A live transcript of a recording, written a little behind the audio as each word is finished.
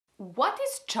What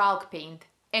is chalk paint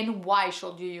and why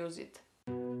should you use it?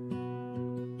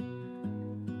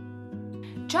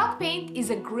 Chalk paint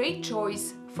is a great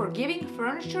choice for giving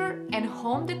furniture and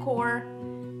home decor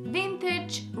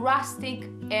vintage, rustic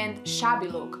and shabby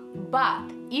look.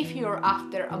 But if you're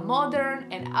after a modern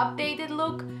and updated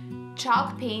look,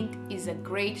 chalk paint is a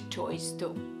great choice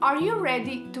too. Are you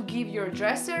ready to give your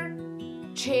dresser,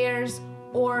 chairs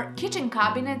or kitchen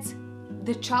cabinets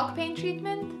the chalk paint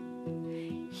treatment?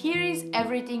 Here is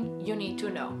everything you need to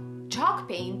know. Chalk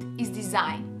paint is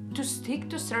designed to stick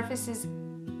to surfaces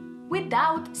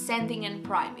without sanding and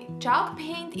priming. Chalk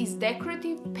paint is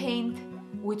decorative paint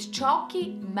with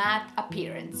chalky matte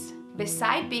appearance.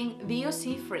 Besides being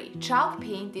VOC-free, chalk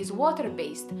paint is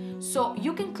water-based, so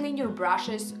you can clean your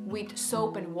brushes with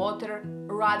soap and water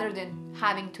rather than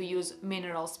having to use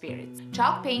mineral spirits.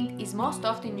 Chalk paint is most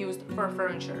often used for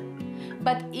furniture,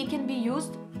 but it can be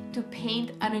used to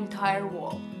paint an entire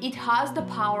wall. It has the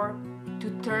power to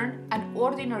turn an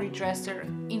ordinary dresser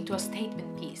into a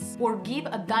statement piece or give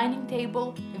a dining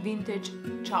table vintage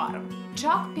charm.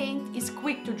 Chalk paint is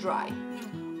quick to dry,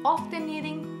 often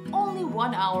needing only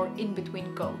 1 hour in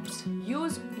between coats.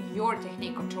 Use your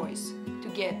technique of choice to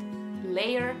get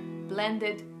layered,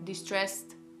 blended,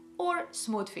 distressed or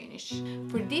smooth finish.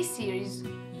 For this series,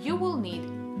 you will need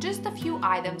just a few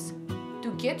items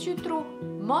to get you through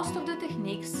most of the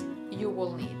techniques you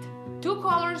will need. 2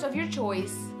 colors of your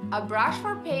choice, a brush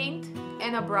for paint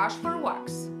and a brush for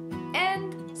wax,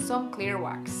 and some clear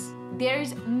wax. There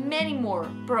is many more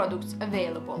products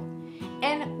available,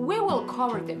 and we will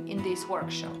cover them in this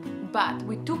workshop. But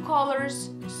with 2 colors,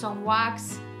 some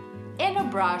wax, and a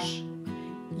brush,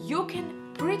 you can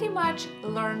pretty much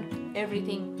learn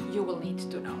everything you will need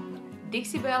to know.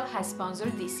 Dixie Belle has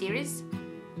sponsored this series,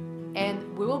 and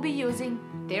we will be using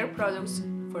their products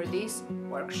for this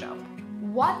workshop.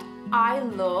 What I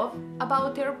love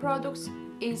about their products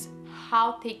is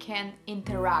how they can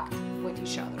interact with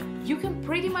each other. You can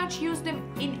pretty much use them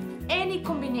in any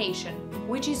combination,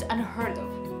 which is unheard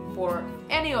of for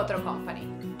any other company.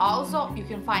 Also, you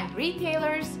can find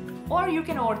retailers or you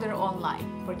can order online.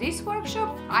 For this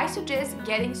workshop, I suggest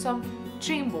getting some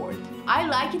trim board. I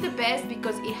like it the best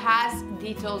because it has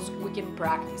details we can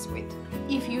practice with.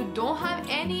 If you don't have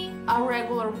any, a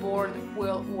regular board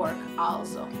will work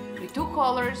also. With 2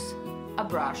 colors, a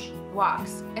brush,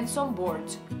 wax, and some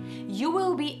boards, you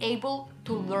will be able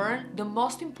to learn the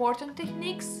most important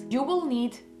techniques you will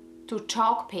need to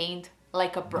chalk paint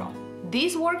like a pro.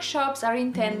 These workshops are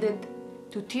intended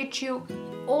to teach you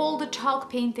all the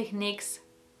chalk paint techniques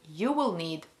you will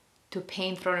need to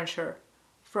paint furniture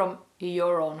from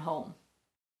your own home.